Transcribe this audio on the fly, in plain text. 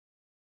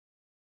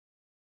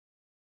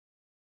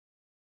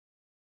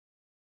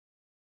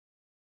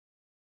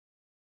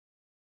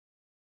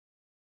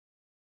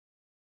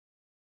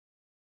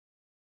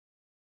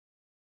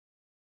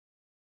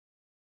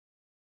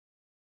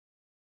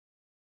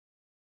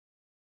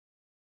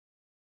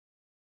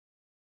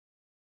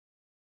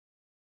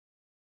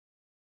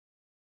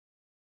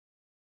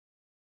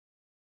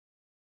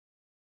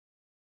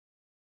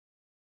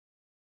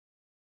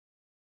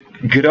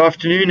Good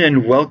afternoon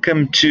and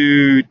welcome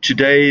to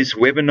today's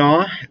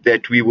webinar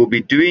that we will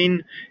be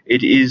doing.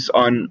 It is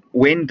on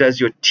when does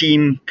your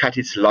team cut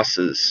its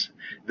losses.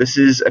 This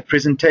is a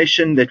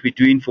presentation that we're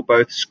doing for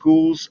both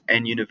schools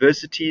and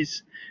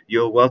universities.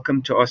 You're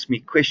welcome to ask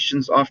me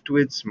questions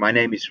afterwards. My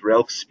name is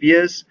Ralph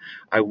Spears.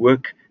 I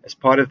work as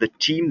part of the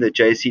team, the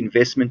JSE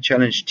Investment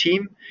Challenge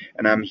team,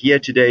 and I'm here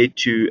today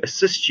to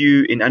assist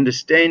you in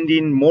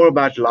understanding more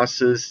about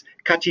losses,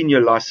 cutting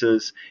your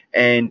losses,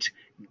 and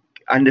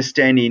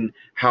understanding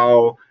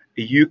how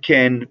you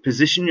can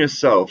position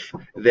yourself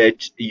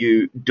that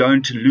you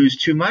don't lose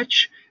too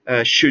much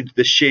should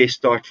the share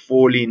start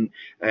falling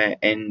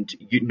and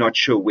you're not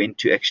sure when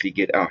to actually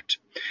get out.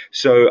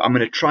 So I'm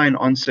going to try and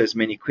answer as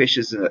many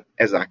questions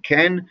as I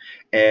can.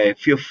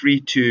 Feel free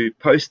to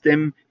post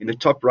them in the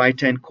top right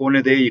hand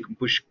corner there. You can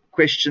push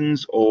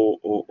questions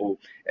or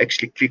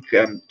actually click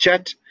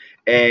chat,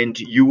 and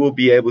you will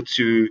be able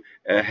to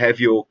have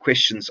your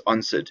questions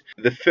answered.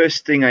 The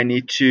first thing I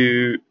need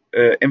to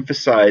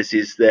emphasize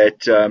is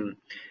that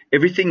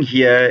everything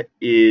here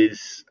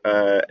is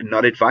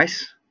not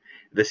advice.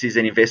 This is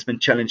an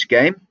investment challenge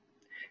game,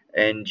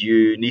 and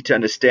you need to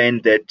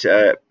understand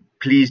that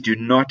please do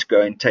not go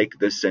and take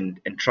this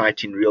and try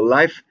it in real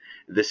life.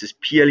 This is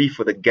purely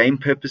for the game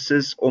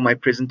purposes. All my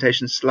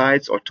presentation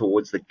slides are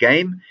towards the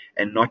game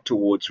and not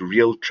towards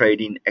real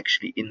trading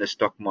actually in the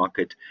stock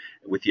market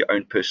with your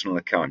own personal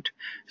account.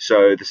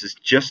 So this is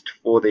just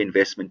for the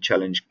investment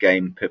challenge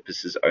game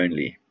purposes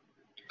only.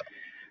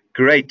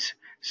 Great.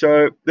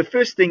 So the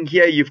first thing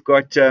here, you've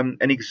got an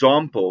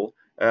example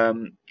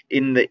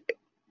in the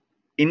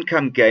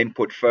income game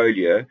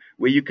portfolio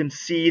where you can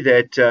see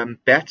that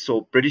BATS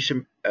or British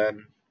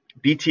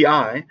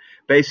BTI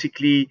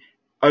basically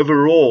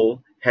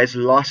overall has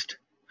lost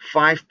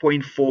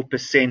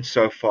 5.4%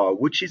 so far,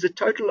 which is a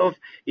total of,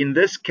 in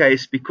this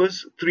case,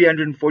 because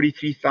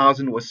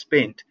 343,000 was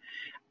spent,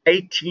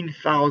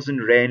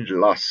 18,000 Rand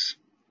loss,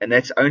 and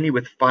that's only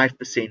with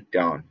 5%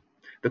 down.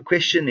 The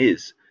question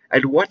is,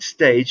 at what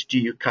stage do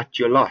you cut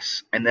your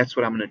loss? And that's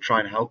what I'm going to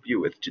try and help you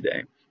with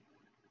today.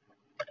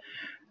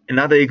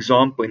 Another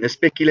example in the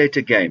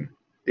speculator game,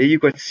 there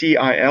you've got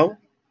CIL,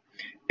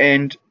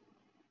 and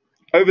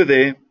over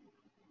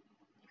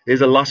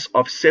there's a loss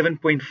of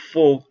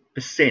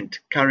 7.4%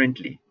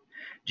 currently.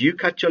 Do you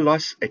cut your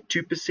loss at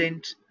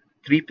 2%,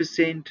 3%,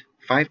 5%,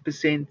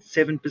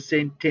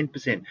 7%,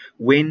 10%?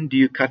 When do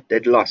you cut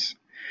that loss?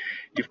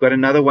 You've got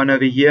another one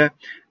over here,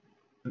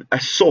 a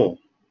SAW.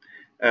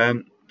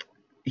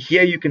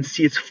 Here you can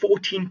see it's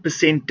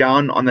 14%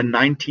 down on the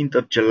 19th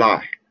of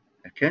July.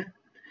 Okay,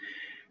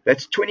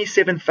 that's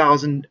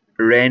 27,000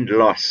 Rand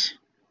loss.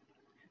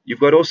 You've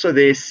got also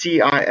there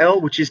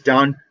CIL, which is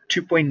down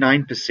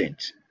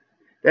 2.9%.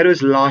 That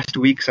was last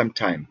week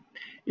sometime.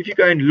 If you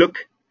go and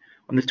look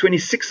on the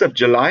 26th of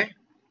July,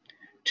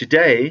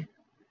 today,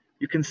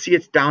 you can see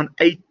it's down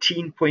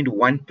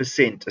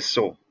 18.1% a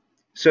SAW.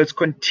 So it's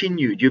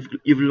continued.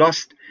 You've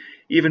lost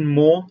even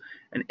more,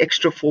 an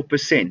extra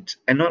 4%.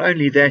 And not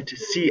only that,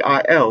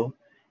 CIL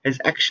has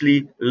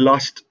actually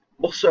lost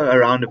also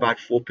around about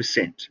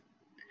 4%.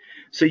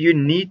 So you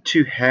need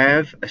to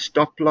have a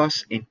stop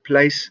loss in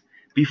place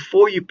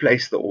before you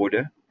place the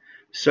order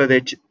so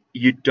that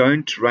you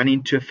don't run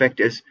into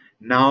effect as,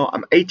 now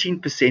I'm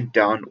 18%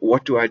 down,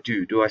 what do I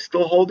do? Do I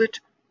still hold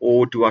it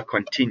or do I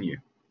continue?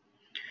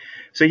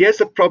 So here's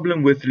the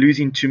problem with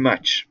losing too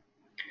much.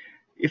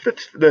 If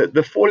it's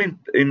the fall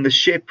in the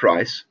share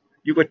price,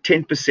 you've got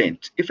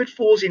 10%. If it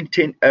falls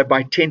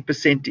by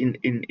 10%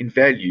 in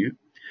value,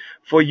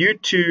 for you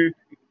to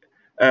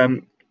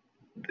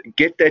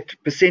get that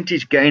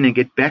percentage gain and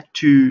get back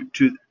to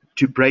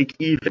break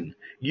even,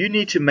 you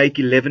need to make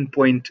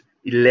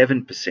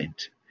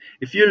 11.11%.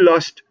 If you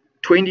lost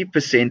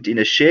 20% in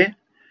a share,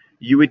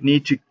 you would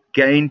need to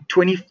gain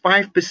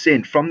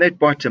 25% from that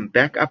bottom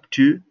back up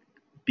to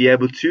be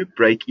able to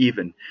break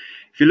even.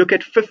 If you look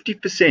at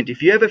 50%,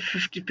 if you have a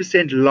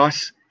 50%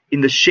 loss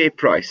in the share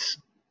price,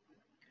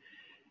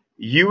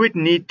 you would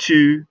need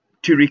to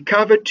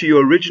recover to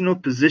your original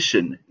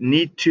position,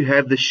 need to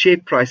have the share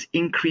price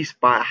increase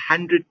by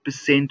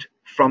 100%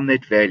 from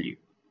that value.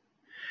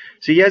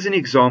 So here's an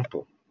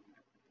example.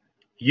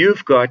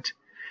 You've got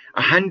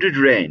 100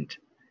 Rand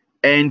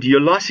and your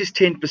loss is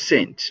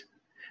 10%.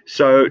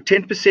 So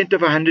 10%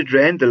 of 100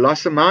 Rand, the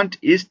loss amount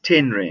is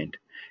 10 Rand.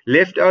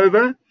 Left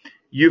over,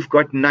 you've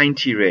got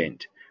 90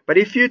 Rand. But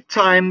if you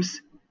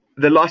times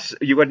the loss,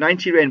 you've got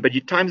 90 Rand, but you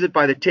times it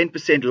by the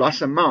 10%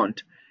 loss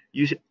amount,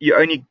 you're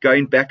only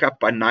going back up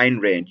by 9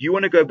 Rand. You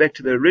want to go back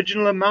to the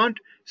original amount,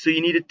 so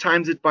you need to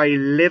times it by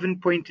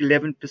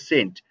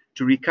 11.11%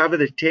 to recover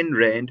the 10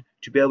 Rand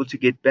to be able to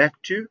get back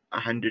to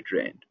 100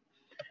 Rand.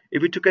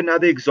 If we took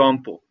another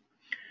example,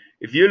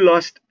 if you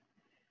lost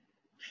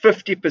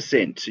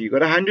 50%, so you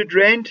got 100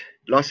 Rand,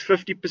 lost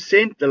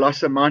 50%, the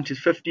loss amount is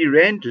 50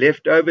 Rand,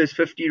 left over is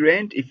 50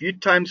 Rand. If you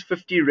times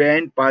 50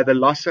 Rand by the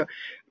loss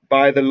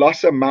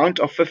amount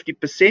of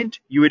 50%,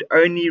 you would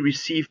only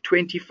receive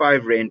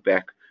 25 Rand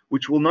back,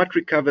 which will not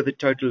recover the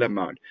total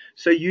amount.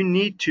 So you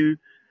need to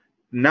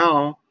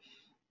now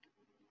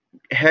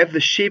have the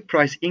share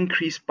price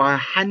increase by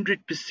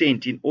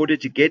 100% in order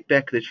to get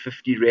back that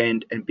 50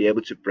 Rand and be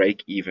able to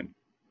break even.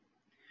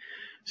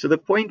 So the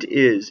point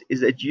is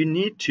that you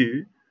need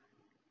to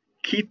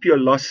keep your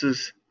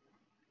losses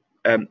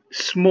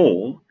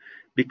small,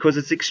 because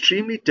it's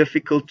extremely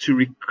difficult to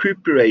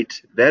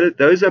recuperate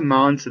those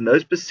amounts and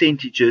those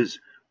percentages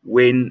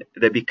when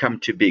they become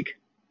too big.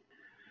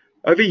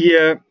 Over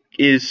here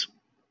is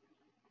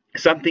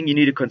something you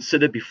need to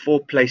consider before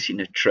placing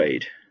a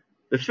trade.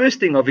 The first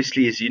thing,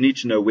 obviously, is you need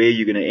to know where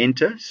you're going to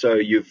enter. So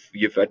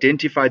you've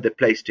identified the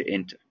place to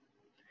enter.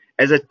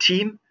 As a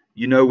team,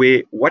 you know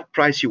what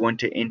price you want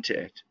to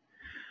enter at.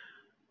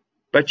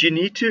 But you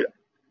need to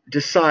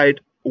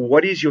decide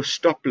what is your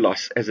stop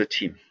loss as a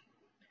team.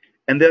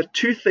 And there are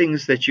two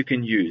things that you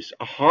can use: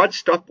 a hard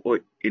stop or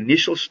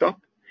initial stop,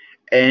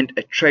 and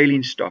a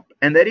trailing stop.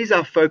 And that is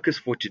our focus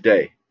for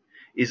today,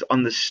 is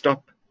on the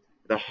stop,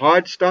 the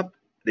hard stop,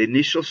 the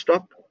initial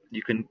stop.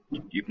 You can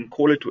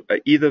call it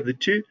either of the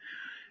two.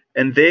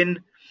 And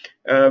then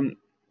the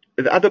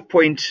other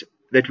point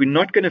that we're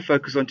not going to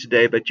focus on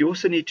today, but you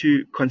also need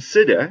to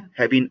consider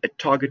having a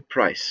target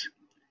price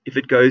if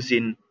it goes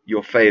in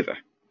your favor.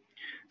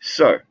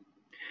 So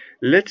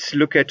let's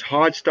look at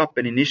hard stop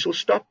and initial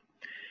stop.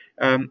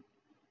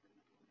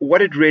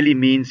 What it really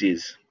means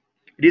is,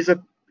 it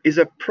is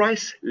a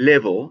price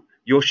level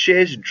your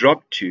shares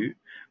drop to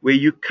where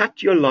you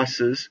cut your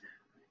losses,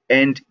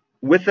 and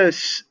with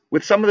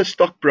some of the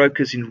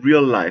stockbrokers in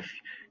real life,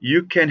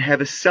 you can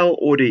have a sell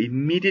order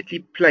immediately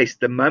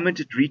placed the moment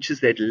it reaches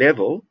that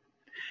level.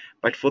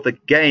 But for the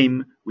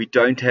game, we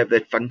don't have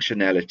that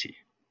functionality.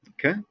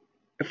 Okay?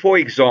 For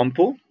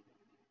example,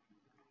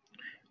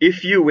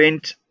 if you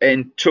went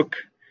and took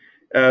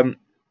a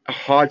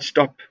hard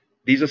stop,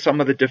 these are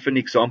some of the different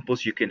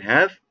examples you can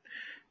have.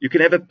 You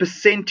can have a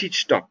percentage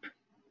stop.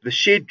 The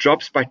share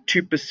drops by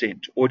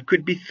 2%, or it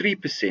could be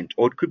 3%,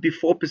 or it could be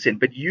 4%.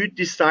 But you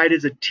decide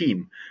as a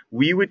team,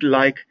 we would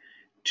like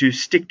to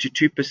stick to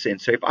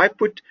 2%. So if I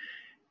put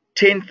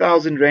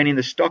 10,000 Rand in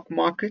the stock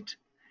market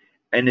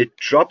and it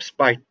drops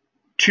by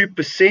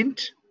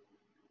 2%,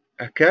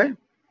 okay,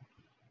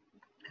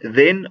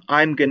 then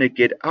I'm going to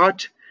get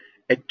out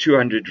at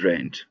 200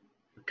 Rand.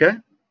 Okay.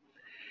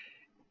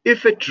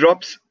 If it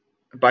drops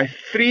by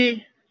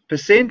 3%,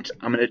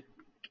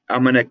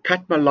 I'm going to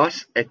cut my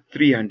loss at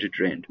 300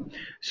 Rand.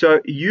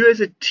 So you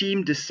as a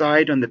team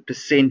decide on the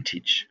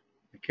percentage.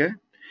 Okay.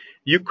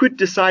 You could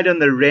decide on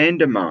the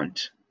Rand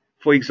amount.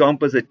 For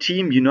example, as a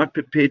team, you're not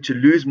prepared to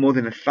lose more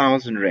than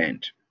 1,000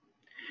 Rand.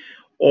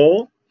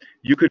 Or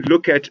you could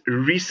look at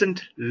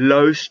recent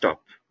low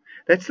stop.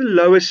 That's the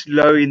lowest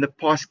low in the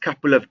past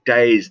couple of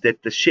days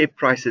that the share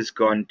price has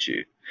gone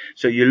to.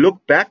 So you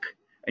look back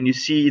and you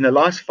see in the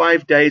last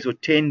 5 days or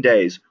 10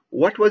 days,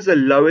 what was the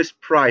lowest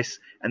price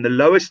and the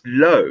lowest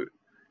low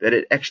that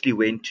it actually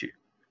went to.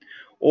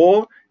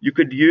 Or you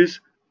could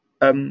use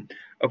a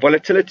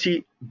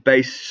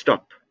volatility-based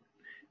stop.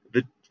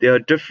 There are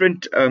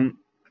different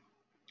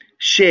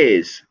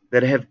shares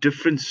that have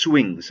different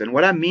swings. And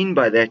what I mean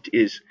by that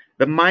is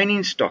the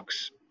mining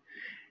stocks.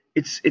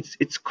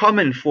 It's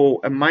common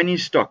for a mining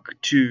stock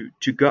to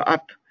go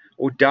up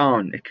or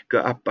down. It could go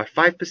up by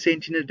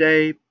 5% in a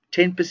day,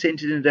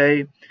 10% in a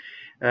day.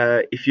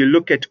 If you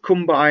look at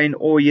Kumba Iron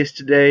Ore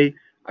yesterday,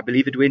 I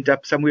believe it went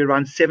up somewhere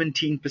around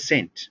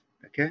 17%.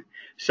 Okay,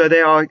 so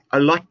they are a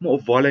lot more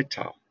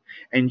volatile,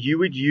 and you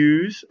would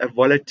use a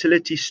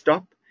volatility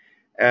stop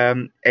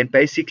and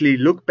basically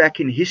look back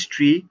in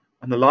history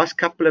on the last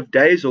couple of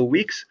days or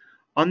weeks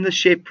on the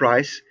share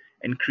price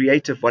and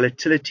create a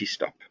volatility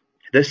stop.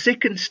 The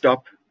second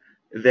stop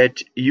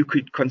that you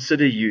could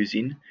consider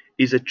using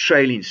is a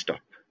trailing stop.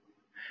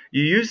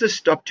 You use the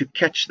stop to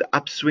catch the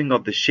upswing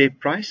of the share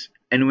price,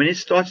 and when it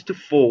starts to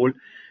fall,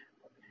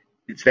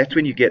 that's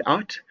when you get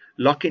out,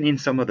 locking in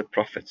some of the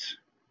profits.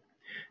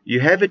 You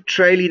have it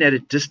trailing at a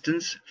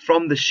distance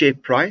from the share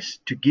price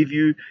to give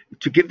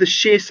the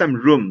share some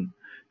room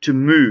to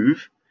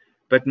move,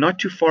 but not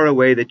too far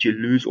away that you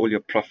lose all your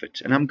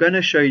profit. And I'm going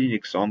to show you an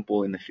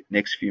example in the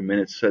next few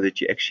minutes so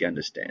that you actually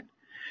understand.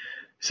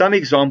 Some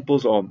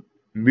examples are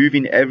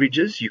moving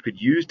averages. You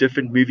could use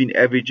different moving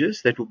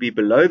averages that will be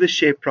below the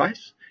share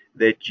price,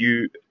 that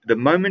the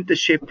moment the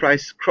share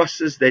price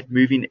crosses that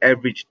moving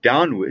average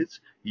downwards,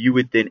 you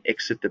would then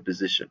exit the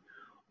position.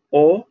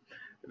 Or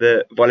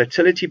the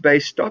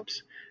volatility-based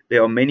stops.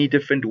 There are many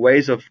different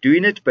ways of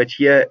doing it, but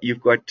here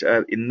you've got,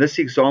 in this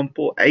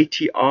example,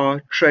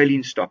 ATR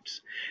trailing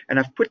stops. And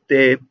I've put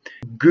there,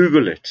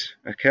 Google it,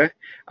 okay?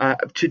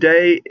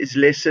 Today's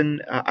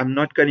lesson, I'm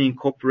not going to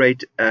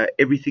incorporate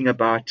everything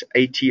about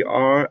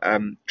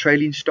ATR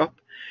trailing stop.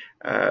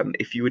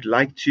 If you would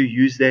like to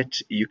use that,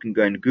 you can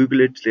go and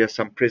Google it. There are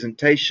some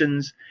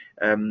presentations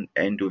and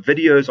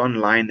videos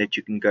online that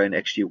you can go and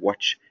actually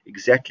watch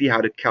exactly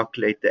how to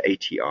calculate the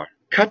ATR.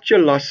 Cut your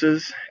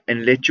losses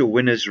and let your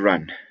winners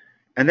run.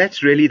 And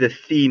that's really the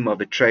theme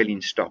of a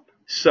trailing stop.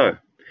 So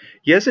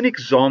here's an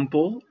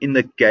example in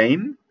the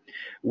game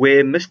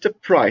where Mr.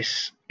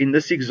 Price, in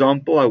this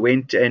example, I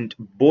went and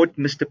bought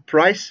Mr.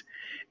 Price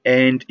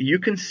And you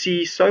can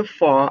see so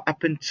far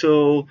up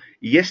until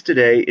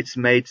yesterday, it's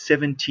made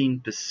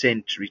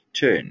 17%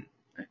 return.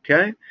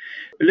 Okay,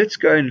 let's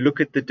go and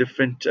look at the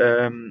different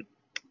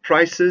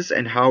prices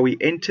and how we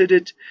entered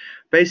it.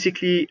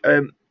 Basically,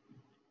 the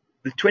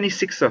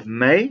 26th of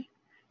May,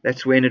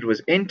 that's when it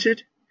was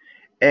entered,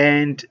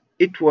 and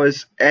it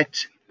was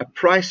at a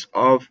price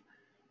of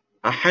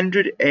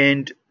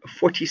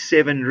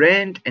 147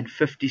 Rand and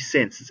 50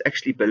 cents. It's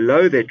actually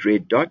below that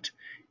red dot.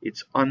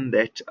 It's on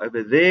that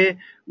over there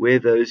where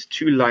those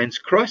two lines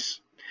cross,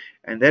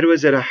 and that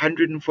was at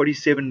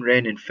 147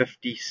 Rand and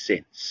 50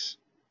 cents.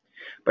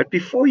 But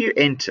before you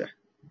enter,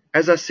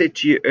 as I said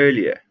to you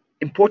earlier,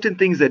 important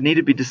things that need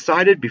to be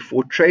decided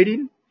before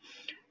trading.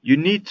 You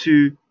need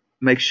to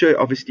make sure,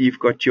 obviously, you've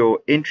got your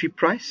entry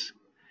price.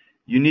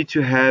 You need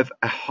to have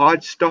a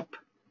hard stop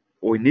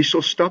or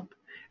initial stop.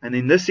 And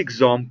in this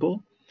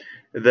example,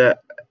 the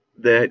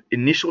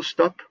initial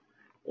stop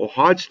or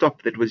hard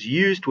stop that was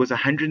used was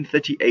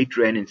 138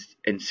 Rand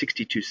and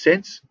 62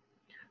 cents.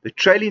 The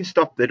trailing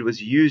stop that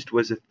was used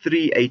was a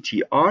 3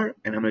 ATR,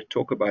 and I'm going to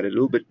talk about it a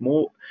little bit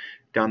more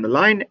down the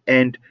line.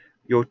 And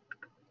your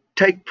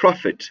take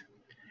profit,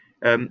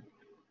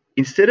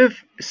 instead of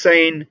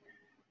saying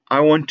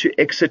I want to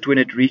exit when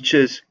it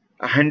reaches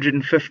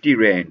 150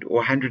 Rand or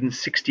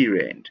 160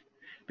 Rand,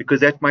 because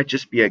that might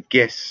just be a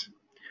guess.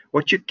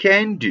 What you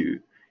can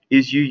do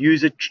is you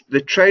use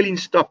the trailing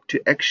stop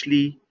to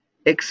actually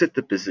exit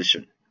the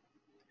position.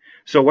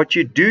 So what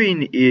you're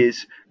doing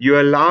is you're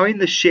allowing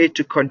the share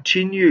to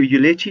continue.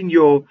 You're letting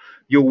your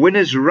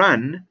winners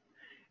run,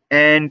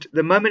 and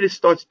the moment it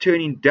starts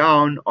turning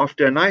down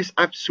after a nice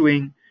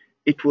upswing,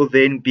 it will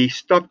then be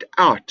stopped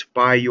out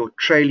by your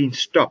trailing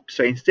stop.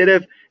 So instead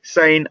of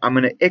saying I'm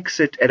going to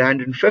exit at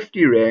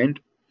 150 Rand,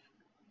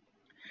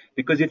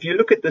 because if you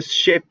look at this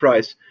share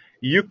price,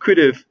 you could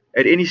have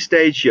at any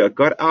stage here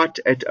got out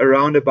at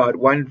around about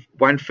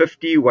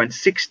 150,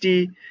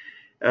 160,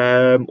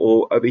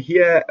 or over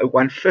here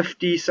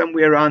 150,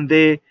 somewhere around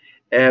there,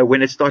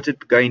 when it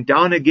started going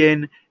down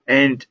again,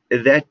 and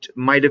that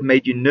might have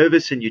made you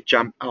nervous and you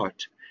jump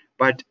out.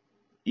 But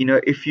you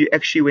know, if you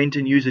actually went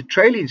and used a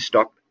trailing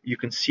stop, you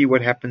can see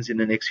what happens in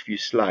the next few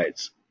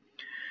slides.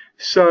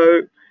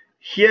 So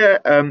here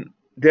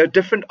there are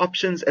different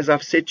options, as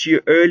I've said to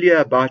you earlier,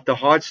 about the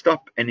hard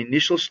stop and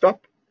initial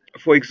stop.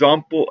 For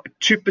example,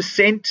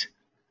 2%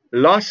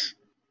 loss,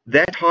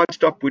 that hard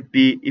stop would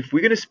be if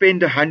we're going to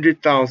spend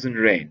 100,000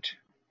 Rand,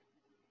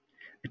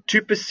 a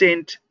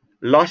 2%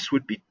 loss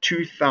would be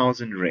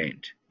 2,000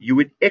 Rand. You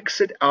would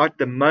exit out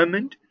the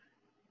moment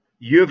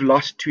you have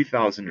lost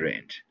 2,000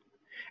 Rand.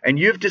 And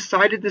you've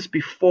decided this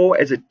before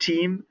as a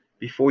team,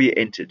 before you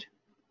entered.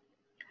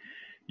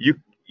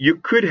 You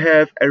could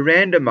have a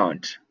Rand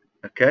amount,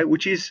 okay,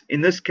 which is,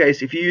 in this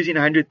case, if you're using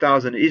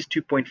 100,000, it is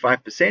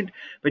 2.5%,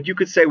 but you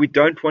could say we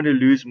don't want to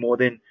lose more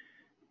than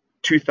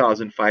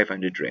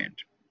 2,500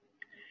 Rand.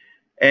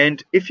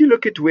 And if you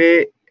look at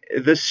where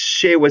this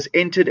share was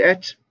entered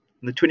at,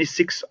 on the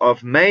 26th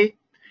of May,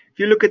 if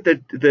you look at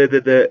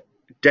the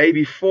day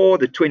before,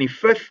 the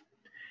 25th,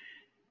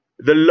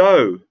 the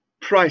low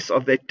price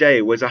of that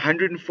day was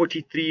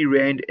 143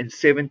 Rand and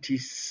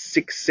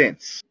 76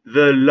 cents.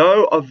 The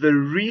low of the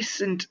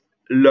recent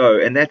low,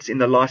 and that's in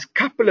the last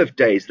couple of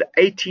days, the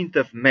 18th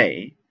of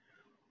May,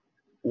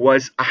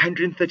 was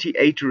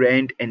 138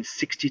 Rand and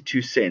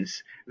 62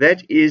 cents.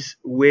 That is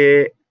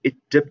where it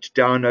dipped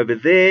down over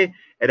there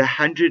at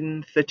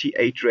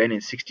 138 Rand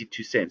and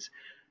 62 cents.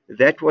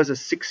 That was a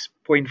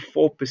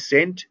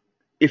 6.4%.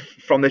 If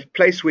from the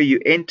place where you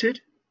entered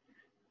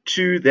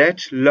to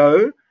that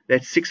low,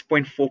 that's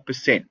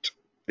 6.4%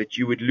 that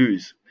you would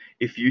lose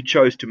if you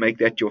chose to make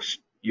that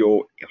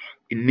your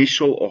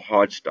initial or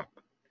hard stop.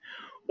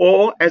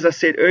 Or, as I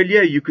said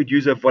earlier, you could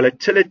use a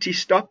volatility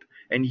stop,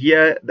 and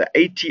here the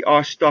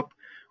ATR stop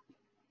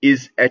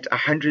is at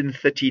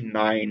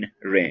 139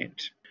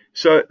 Rand.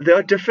 So there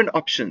are different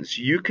options.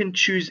 You can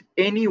choose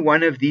any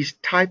one of these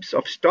types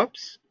of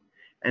stops,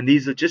 and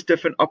these are just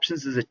different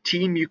options as a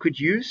team you could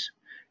use.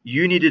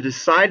 You need to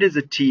decide as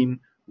a team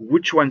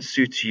which one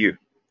suits you.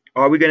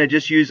 Are we going to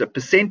just use a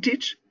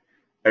percentage,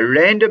 a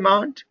Rand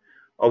amount?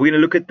 Are we going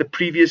to look at the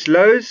previous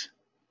lows?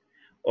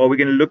 Or are we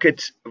going to look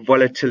at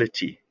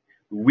volatility?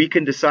 We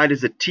can decide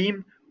as a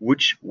team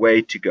which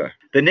way to go.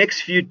 The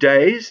next few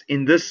days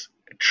in this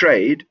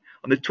trade,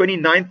 on the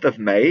 29th of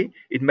May,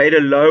 it made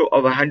a low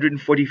of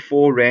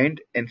 144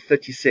 Rand and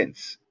 30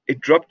 cents. It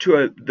dropped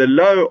to the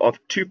low of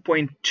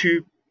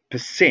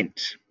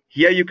 2.2%.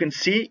 Here you can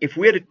see if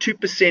we had a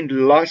 2%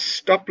 loss,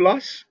 stop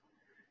loss,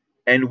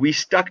 and we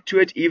stuck to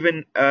it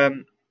even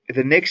the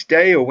next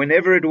day or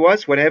whenever it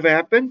was, whatever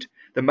happened,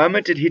 the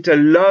moment it hit a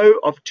low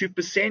of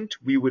 2%,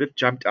 we would have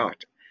jumped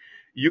out.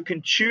 You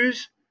can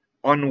choose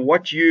on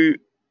what you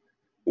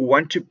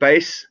want to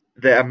base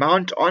the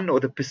amount on or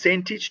the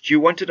percentage. Do you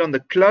want it on the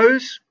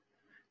close?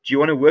 Do you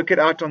want to work it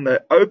out on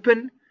the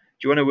open?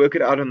 Do you want to work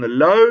it out on the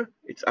low?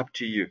 It's up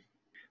to you.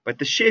 But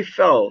the share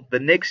fell the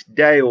next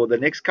day or the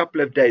next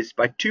couple of days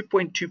by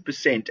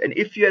 2.2%. And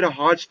if you had a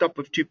hard stop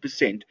of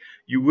 2%,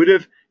 you would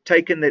have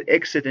taken that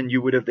exit, and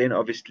you would have then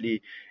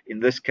obviously, in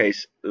this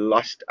case,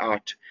 lost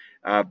out.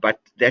 But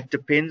that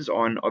depends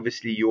on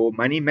obviously your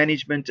money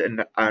management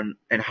and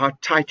how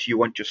tight you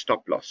want your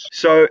stop loss.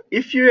 So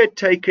if you had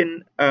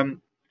taken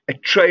a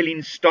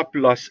trailing stop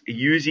loss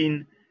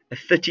using a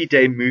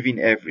 30-day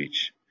moving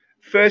average,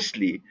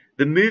 firstly,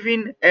 the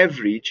moving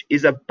average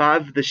is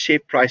above the share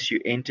price you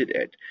entered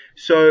at.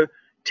 So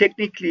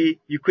technically,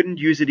 you couldn't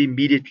use it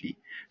immediately.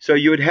 So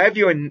you would have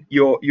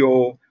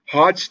your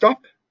hard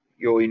stop,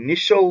 your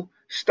initial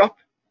stop,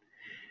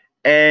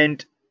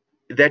 and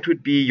that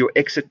would be your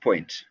exit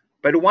point.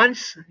 But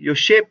once your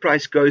share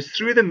price goes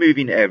through the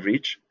moving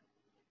average,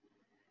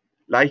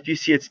 like you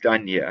see it's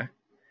done here,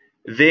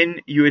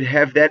 then you would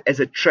have that as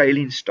a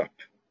trailing stop.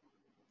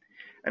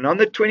 And on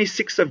the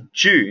 26th of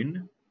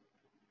June,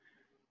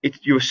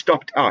 you were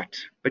stopped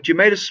out, but you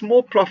made a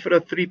small profit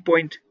of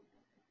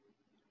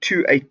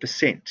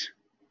 3.28%.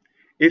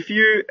 If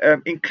you,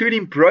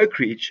 including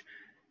brokerage,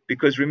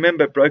 because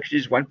remember, brokerage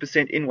is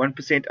 1% in,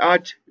 1%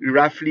 out,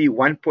 roughly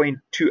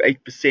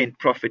 1.28%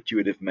 profit you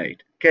would have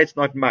made. Okay, it's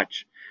not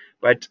much,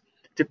 but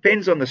it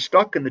depends on the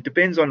stock, and it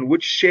depends on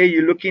which share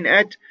you're looking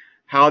at,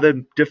 how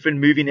the different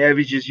moving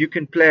averages. You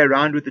can play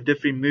around with the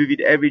different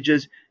moving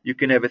averages. You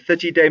can have a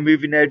 30-day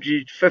moving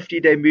average,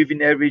 50-day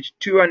moving average,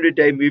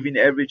 200-day moving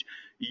average.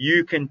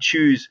 You can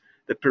choose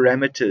the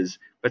parameters,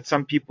 but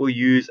some people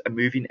use a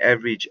moving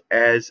average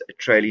as a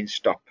trailing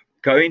stop.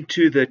 Going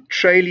to the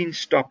trailing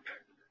stop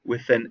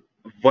with an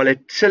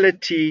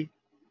volatility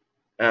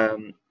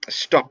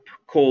stop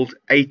called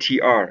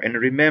ATR. And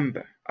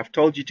remember, I've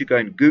told you to go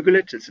and Google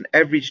it. It's an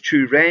average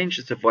true range.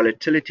 It's a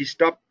volatility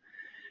stop.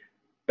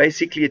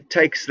 Basically, it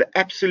takes the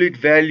absolute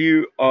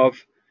value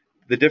of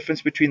the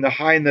difference between the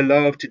high and the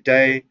low of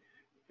today,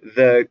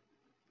 the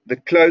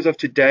close of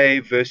today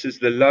versus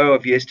the low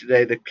of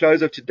yesterday, the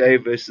close of today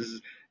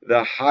versus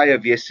the high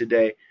of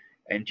yesterday,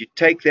 and you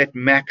take that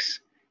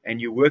max and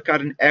you work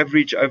out an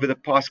average over the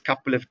past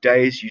couple of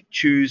days. You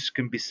choose,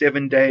 can be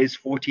 7 days,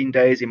 14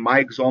 days. In my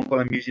example,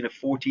 I'm using a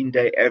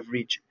 14-day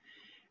average,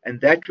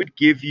 and that would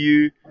give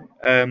you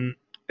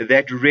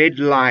that red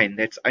line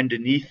that's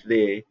underneath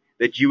there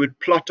that you would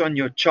plot on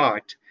your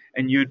chart,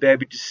 and you'd be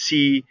able to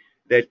see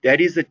that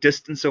that is the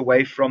distance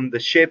away from the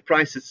share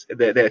price. It's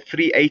the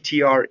 3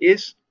 ATR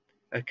is,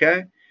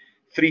 okay,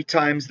 3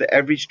 times the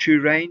average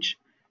true range.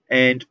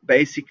 And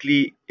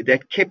basically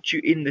that kept you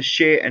in the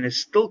share and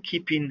is still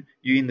keeping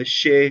you in the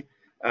share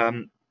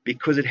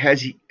because it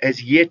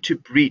has yet to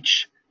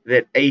breach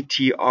that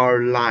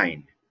ATR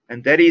line.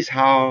 And that is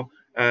how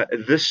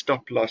this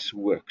stop loss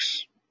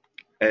works,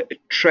 a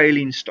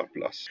trailing stop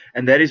loss.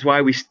 And that is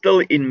why we're still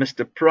in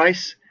Mr.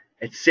 Price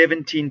at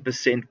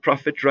 17%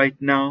 profit right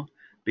now,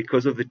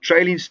 because of the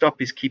trailing stop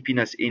is keeping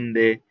us in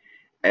there,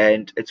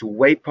 and it's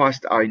way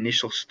past our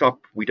initial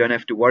stop. We don't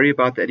have to worry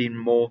about that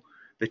anymore.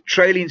 The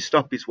trailing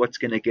stop is what's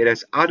going to get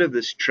us out of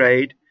this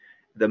trade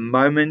the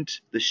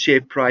moment the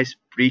share price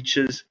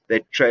breaches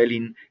that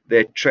trailing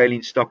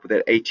stop with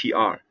that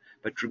ATR.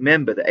 But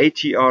remember, the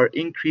ATR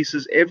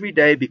increases every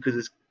day because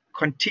it's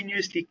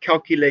continuously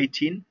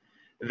calculating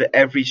the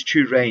average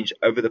true range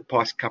over the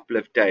past couple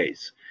of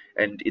days.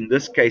 And in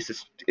this case,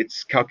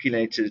 it's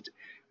calculated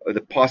over the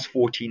past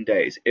 14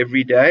 days.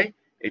 Every day,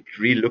 it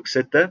re-looks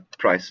at the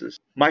prices.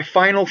 My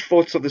final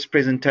thoughts of this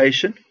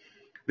presentation.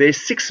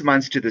 There's 6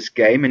 months to this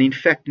game, and in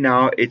fact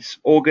now it's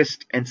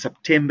August and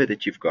September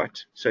that you've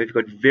got. So you've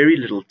got very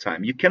little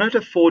time. You cannot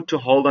afford to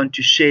hold on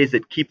to shares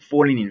that keep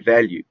falling in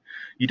value.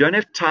 You don't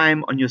have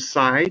time on your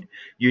side.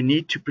 You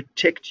need to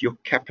protect your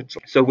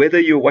capital. So whether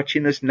you're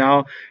watching this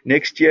now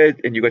next year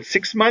and you've got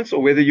 6 months,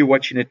 or whether you're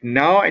watching it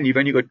now and you've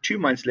only got 2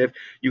 months left,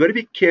 you've got to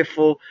be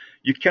careful.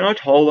 You cannot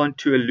hold on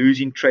to a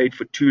losing trade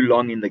for too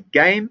long in the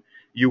game.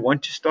 You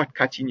want to start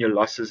cutting your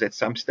losses at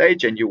some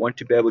stage, and you want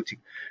to be able to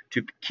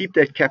keep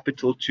that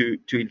capital to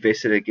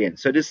invest it again.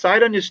 So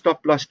decide on your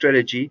stop loss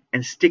strategy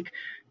and stick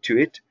to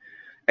it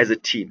as a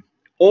team.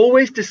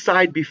 Always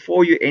decide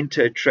before you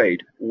enter a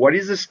trade, what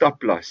is the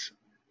stop loss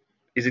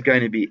is it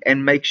going to be?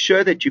 And make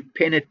sure that you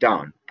pen it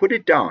down. Put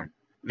it down.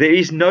 There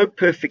is no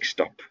perfect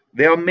stop.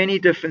 There are many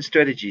different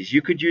strategies.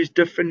 You could use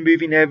different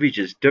moving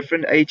averages,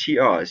 different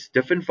ATRs,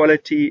 different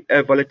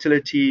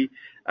volatility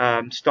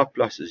stop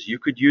losses. You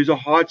could use a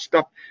hard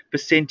stop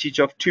percentage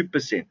of 2%,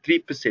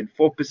 3%,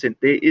 4%.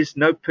 There is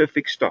no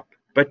perfect stop.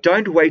 But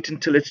don't wait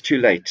until it's too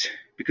late,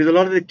 because a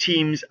lot of the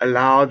teams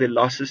allow their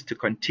losses to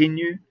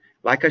continue.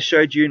 Like I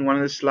showed you in one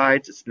of the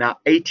slides, it's now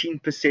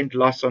 18%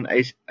 loss on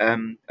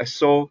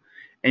ASOR,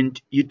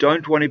 and you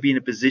don't want to be in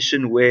a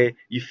position where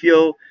you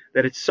feel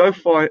that it's so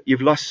far,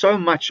 you've lost so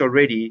much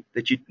already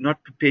that you're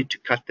not prepared to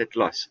cut that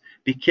loss.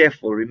 Be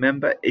careful.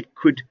 Remember, it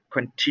could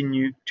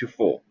continue to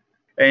fall.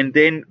 And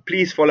then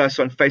please follow us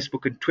on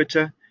Facebook and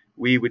Twitter.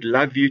 We would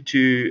love you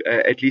to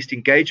at least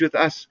engage with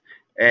us.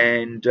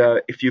 And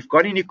if you've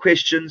got any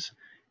questions,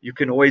 you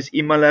can always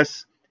email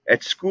us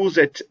at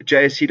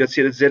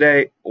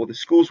schools@jsc.co.za, or the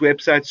school's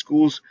website,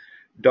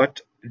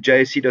 schools.co.za.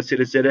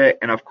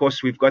 jsc.co.za, and of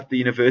course we've got the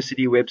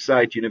university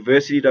website,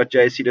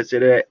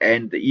 university.jsc.co.za,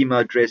 and the email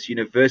address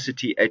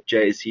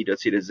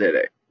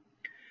university@jsc.co.za.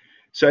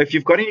 So if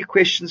you've got any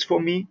questions for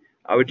me,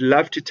 I would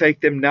love to take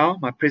them now.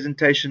 My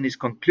presentation is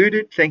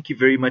concluded. Thank you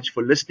very much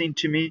for listening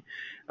to me.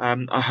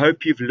 I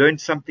hope you've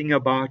learned something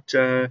about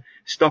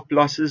stop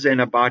losses and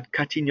about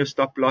cutting your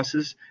stop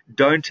losses.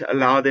 Don't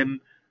allow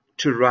them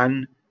to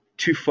run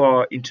too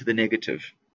far into the negative.